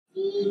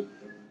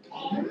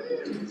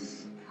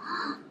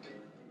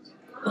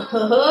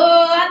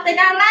Oh, I think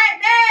I like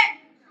that.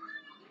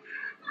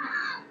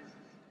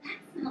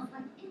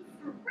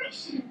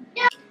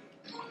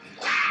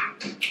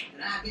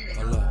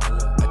 Hold up,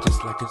 I just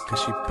like it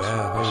cause she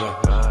bad, hold up,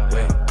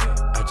 wait,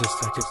 I just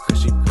like it cause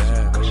she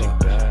bad, hold up,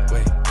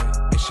 wait,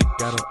 and she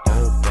got her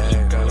own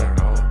bag, hold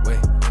up,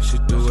 wait, she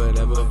do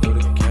whatever for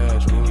the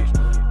cash,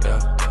 yeah,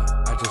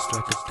 I just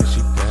like it cause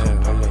she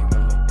bad, hold up,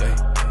 wait,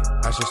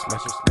 I just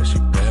like it cause she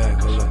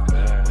bad, hold up,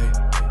 wait,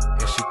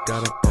 and she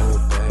got her own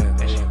bag,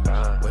 hold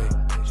up, wait,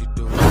 she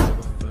do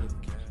whatever for the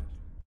cash.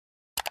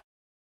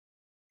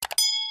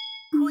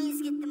 Queens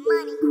get the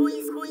money,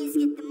 queens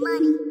get the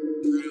money.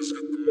 Queens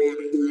get the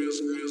money,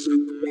 queens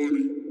get the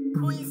money.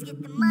 Queens get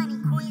the money,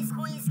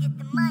 queens get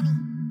the money.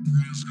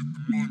 Queens get the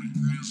money,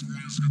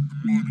 queens get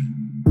the money.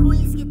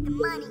 Queens get the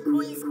money,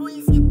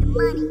 queens get the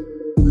money.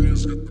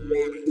 Queens get the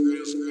money,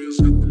 queens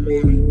get the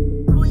money.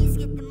 Queens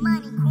get the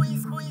money,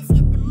 queens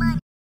get the money.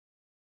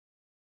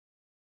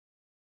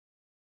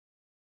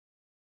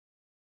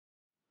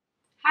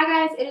 Hi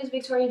guys, it is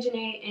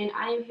VictoriaJhana and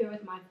I am here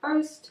with my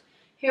first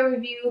hair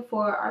review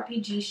for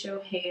RPG show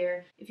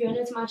hair. If you're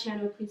new to my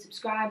channel, please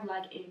subscribe,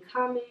 like, and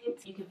comment.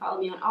 You can follow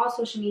me on all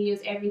social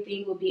medias.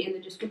 Everything will be in the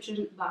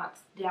description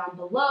box down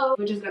below.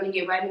 We're just gonna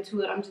get right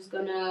into it. I don't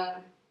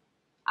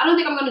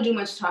think I'm gonna do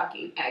much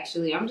talking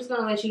actually. I'm just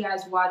gonna let you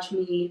guys watch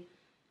me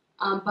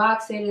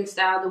unbox it and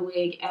style the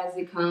wig as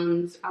it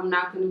comes. I'm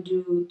not gonna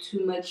do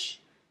too much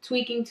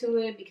tweaking to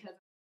it because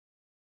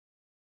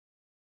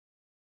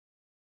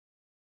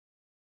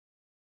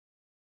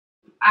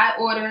I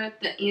ordered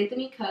the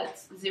Anthony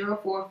Cuts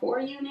 044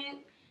 unit,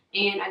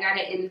 and I got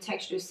it in the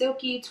texture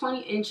silky,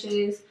 20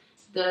 inches.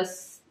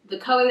 The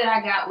color that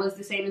I got was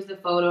the same as the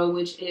photo,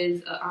 which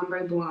is an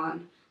ombre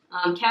blonde.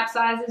 Cap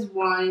size is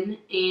 1,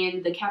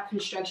 and the cap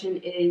construction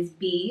is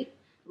B,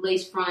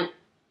 lace front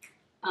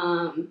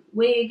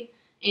wig,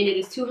 and it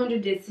is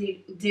 200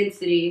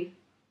 density,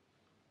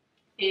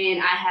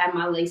 and I have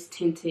my lace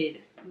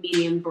tinted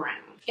medium brown.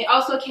 It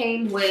also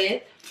came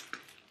with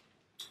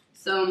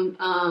some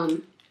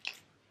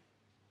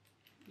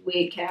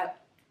wig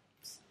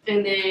caps,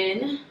 and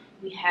then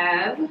we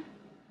have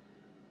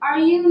our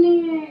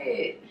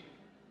unit.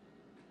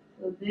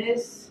 So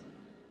this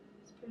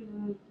is pretty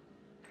long.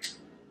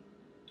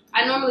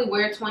 I normally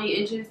wear 20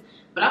 inches,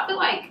 but I feel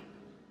like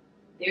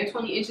their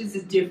 20 inches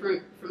is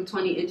different from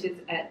 20 inches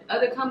at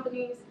other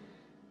companies.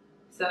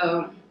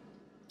 So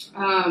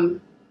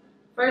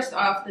first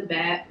off the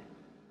bat,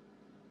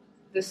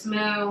 the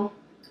smell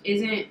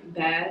isn't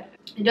bad.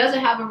 It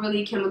doesn't have a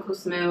really chemical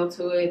smell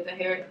to it. The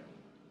hair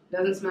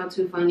doesn't smell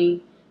too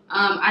funny.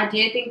 I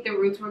did think the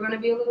roots were going to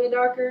be a little bit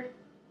darker,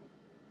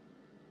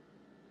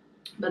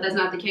 but that's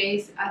not the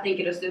case. I think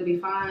it'll still be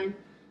fine.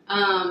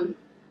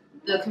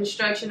 The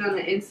construction on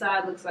the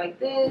inside looks like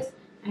this.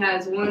 It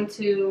has 1,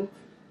 2,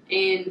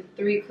 and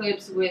 3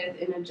 clips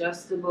with an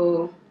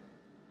adjustable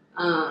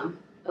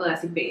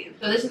elastic band.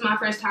 So this is my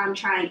first time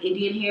trying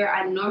Indian hair.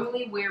 I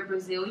normally wear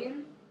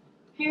Brazilian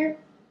hair.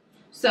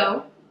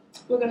 So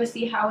we're going to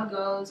see how it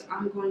goes.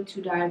 I'm going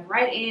to dive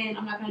right in.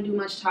 I'm not going to do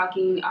much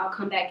talking. I'll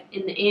come back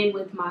in the end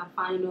with my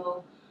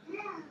final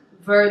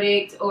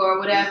verdict or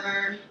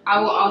whatever. I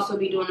will also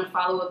be doing a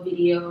follow-up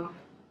video,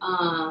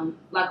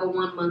 like a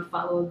 1-month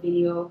follow-up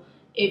video.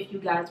 If you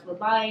guys would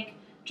like,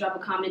 drop a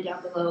comment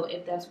down below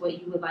if that's what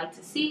you would like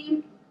to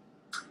see.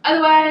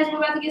 Otherwise, we're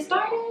about to get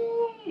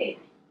started.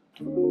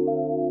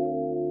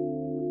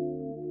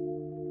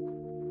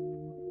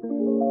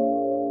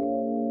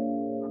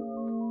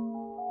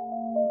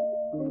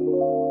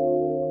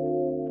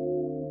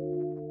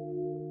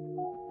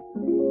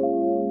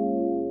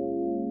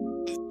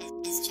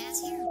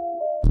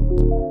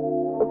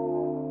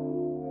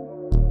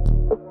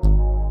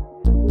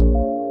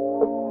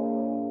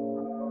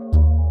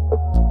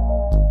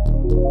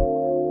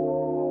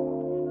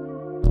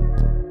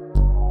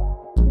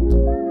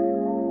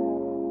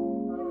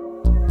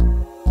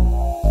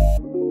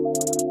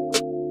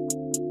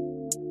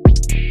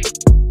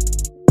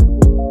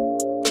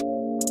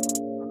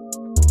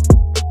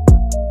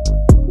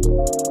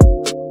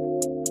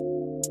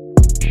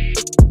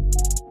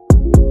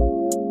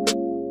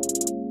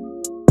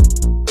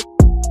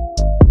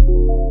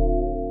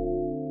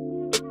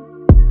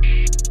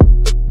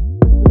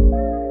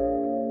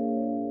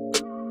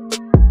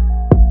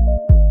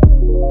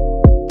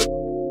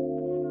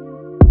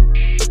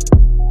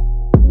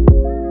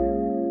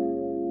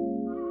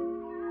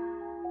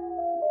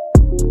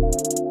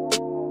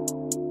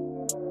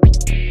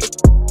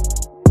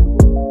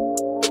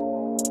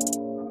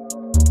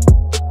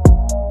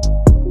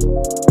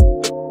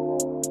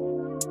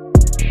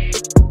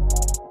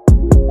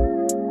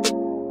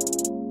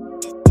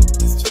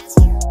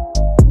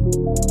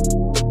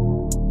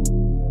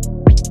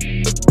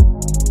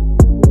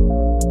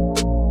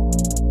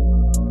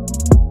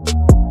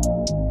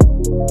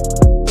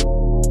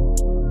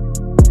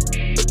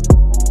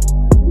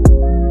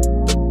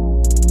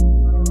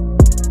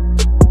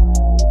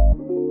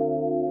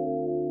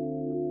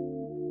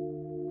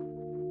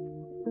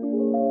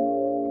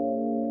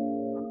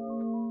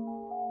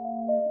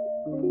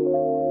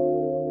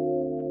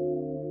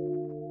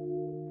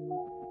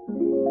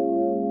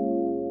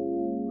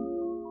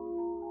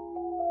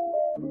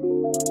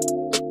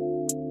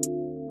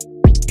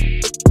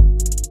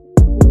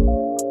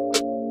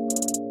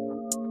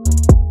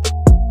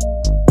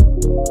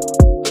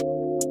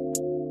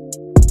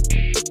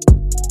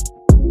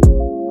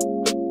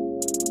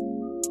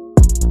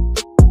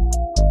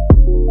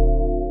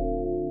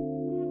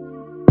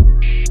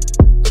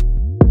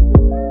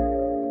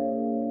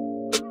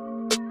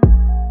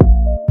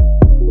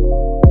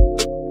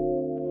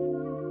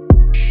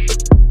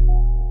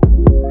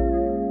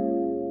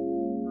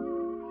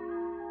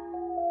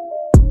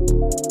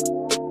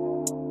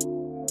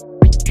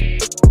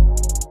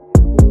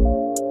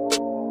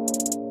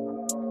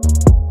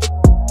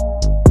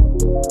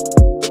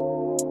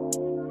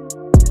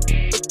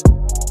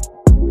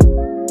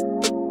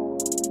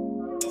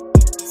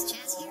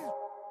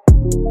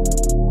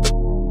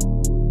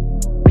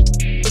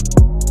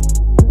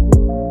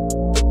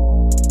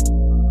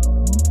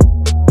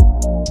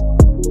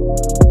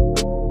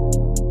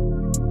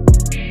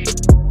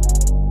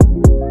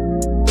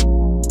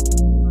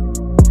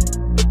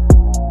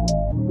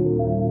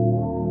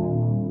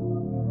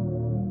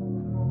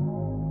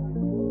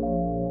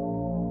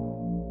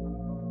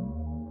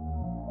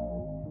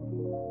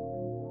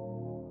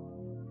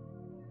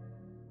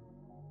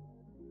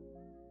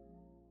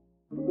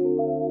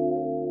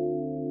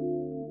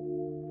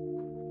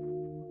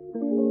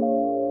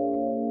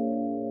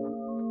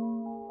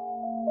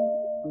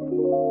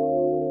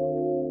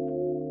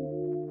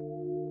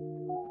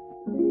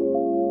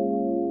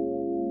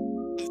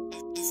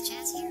 Is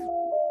Jazz here?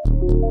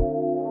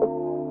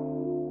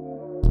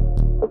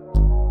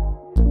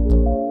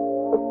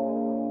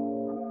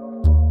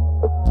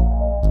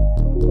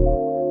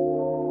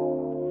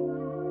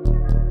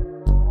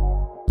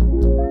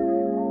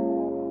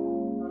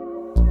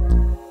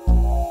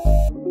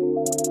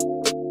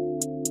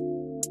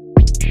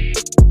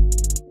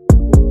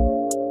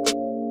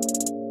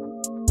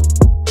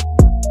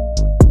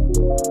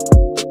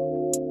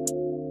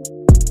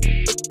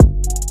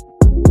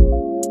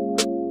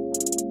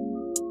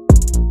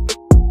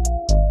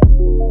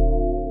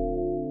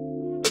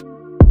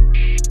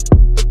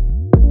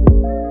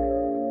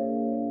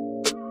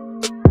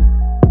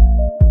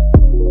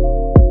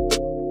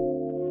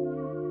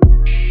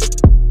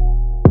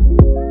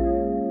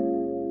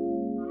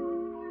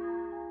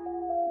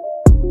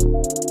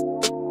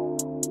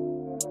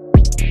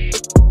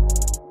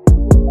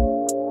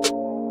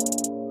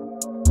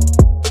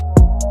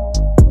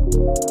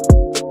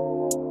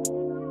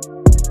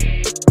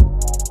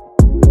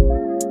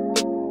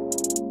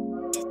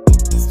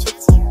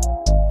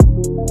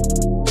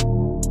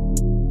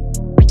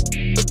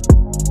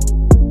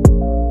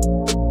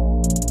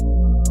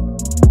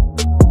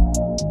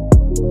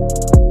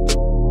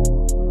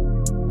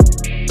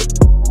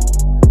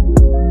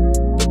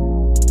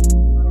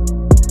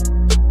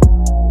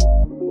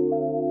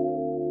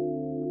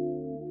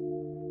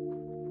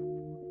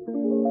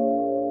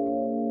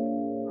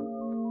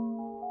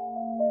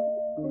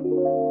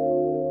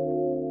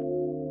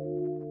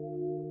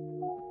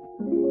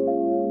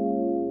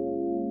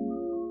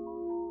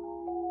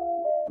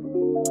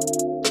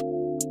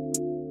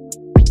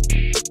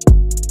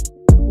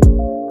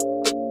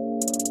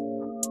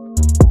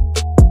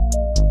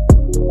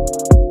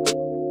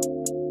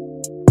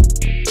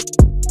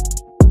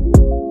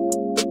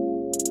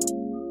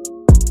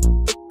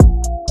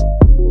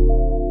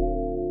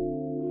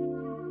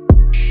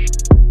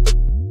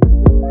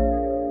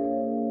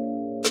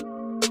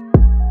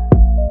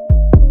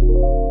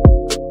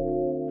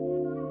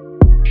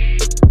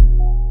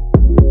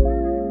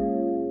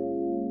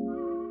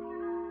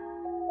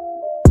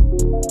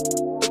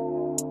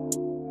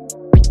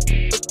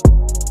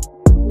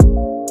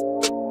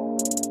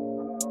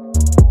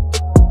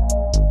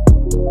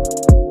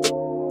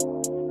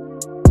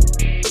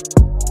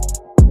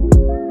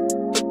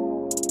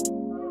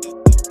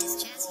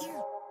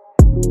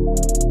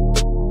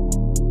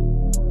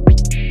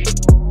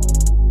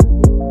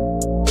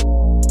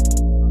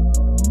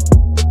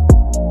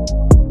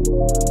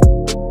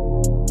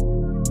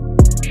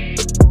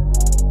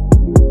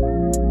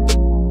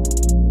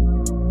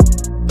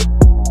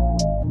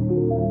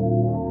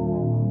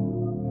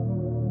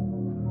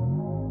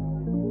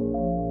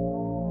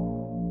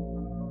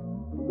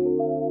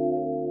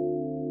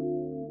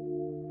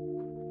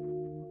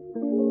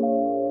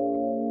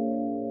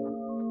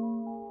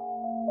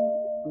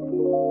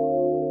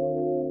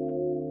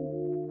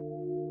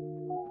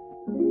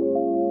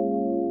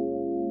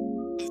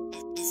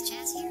 Is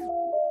Jazz here?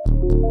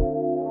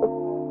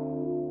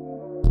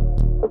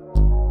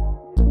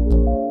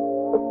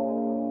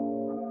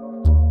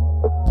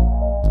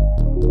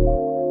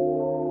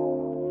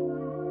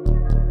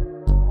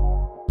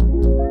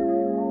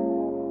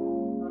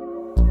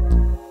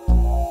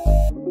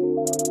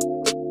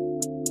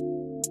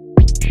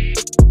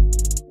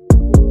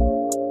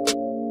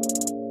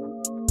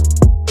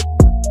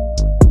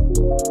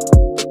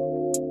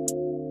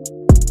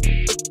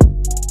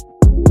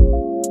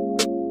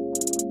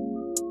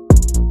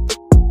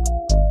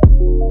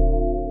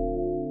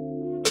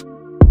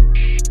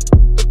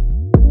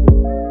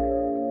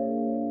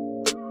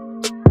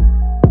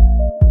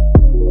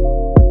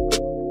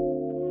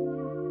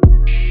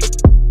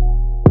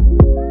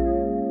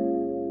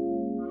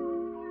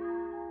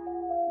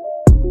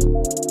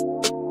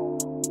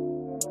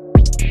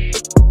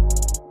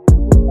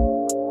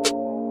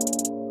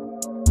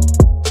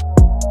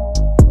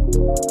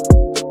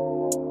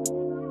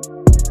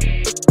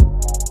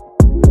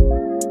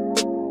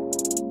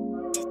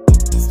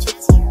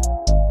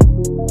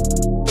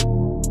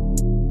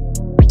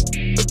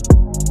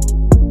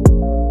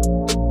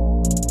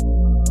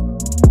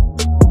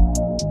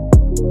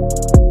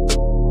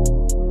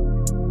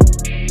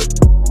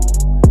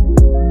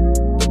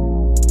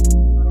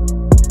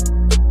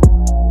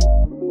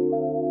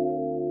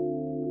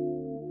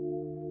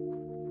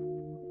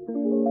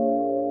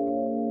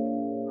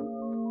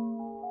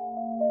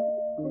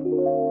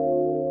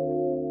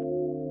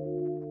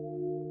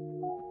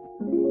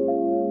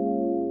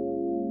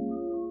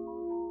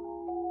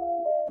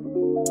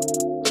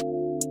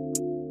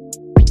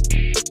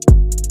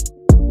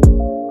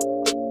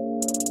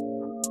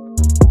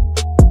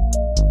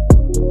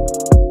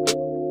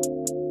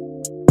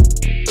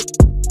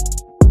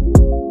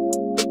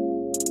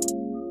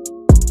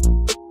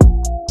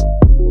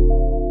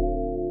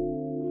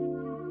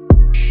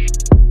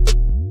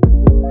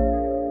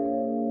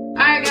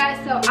 Alright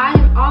guys, so I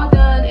am all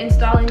done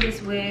installing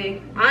this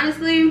wig.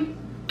 Honestly,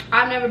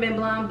 I've never been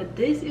blonde, but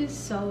this is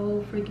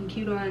so freaking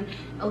cute on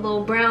a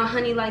little brown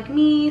honey like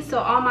me. So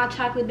all my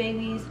chocolate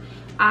babies,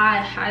 I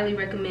highly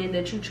recommend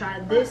that you try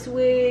this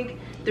wig.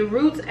 The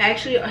roots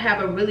actually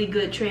have a really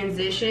good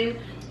transition,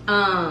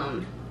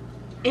 and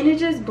it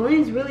just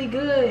blends really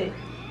good.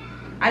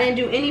 I didn't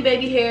do any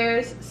baby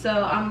hairs,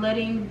 so I'm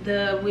letting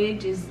the wig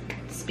just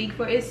speak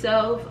for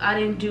itself. I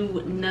didn't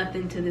do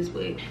nothing to this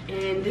wig.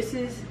 And this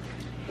is,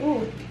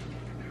 ooh,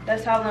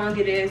 that's how long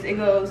it is. It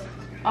goes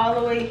all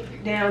the way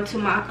down to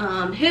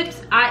my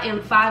hips. I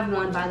am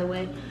 5'1", by the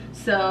way,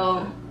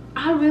 so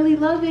I really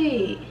love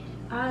it.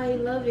 I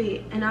love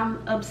it, and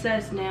I'm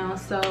obsessed now.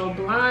 So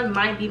blonde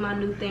might be my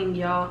new thing,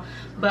 y'all.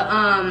 But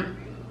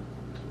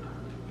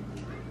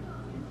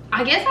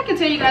I guess I can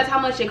tell you guys how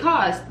much it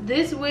cost.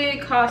 This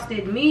wig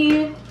costed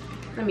me,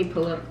 let me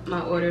pull up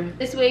my order.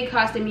 This wig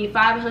costed me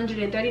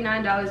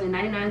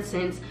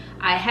 $539.99.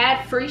 I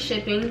had free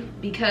shipping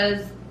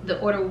because the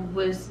order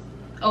was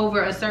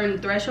over a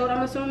certain threshold,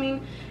 I'm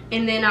assuming.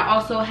 And then I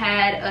also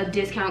had a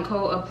discount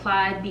code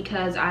applied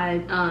because I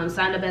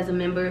signed up as a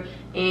member,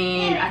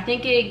 and I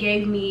think it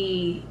gave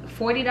me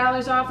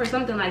 $40 off or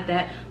something like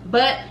that.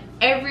 But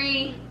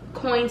every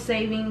coin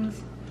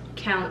savings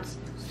counts,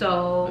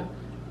 so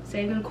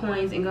saving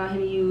coins and go ahead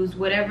and use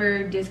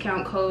whatever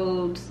discount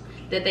codes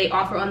that they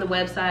offer on the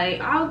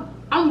website.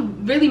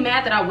 I'm really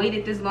mad that I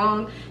waited this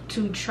long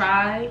to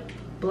try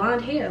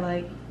blonde hair.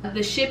 Like,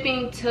 the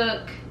shipping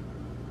took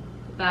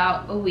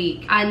about a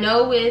week. I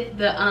know with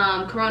the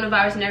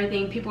coronavirus and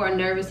everything, people are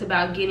nervous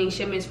about getting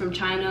shipments from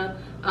China.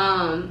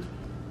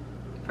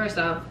 First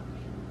off,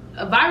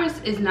 a virus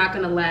is not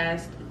gonna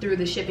last through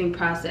the shipping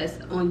process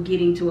on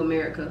getting to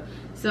America,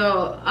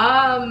 so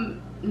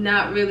I'm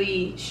not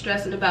really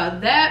stressing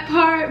about that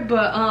part.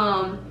 But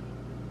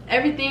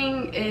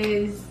everything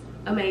is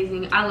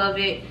amazing. I love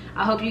it.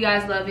 I hope you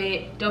guys love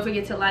it. Don't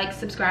forget to like,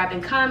 subscribe,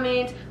 and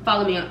comment.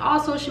 Follow me on all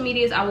social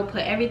medias. I will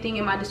put everything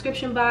in my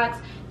description box,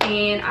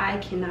 and I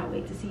cannot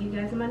wait to see you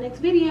guys in my next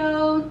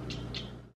video.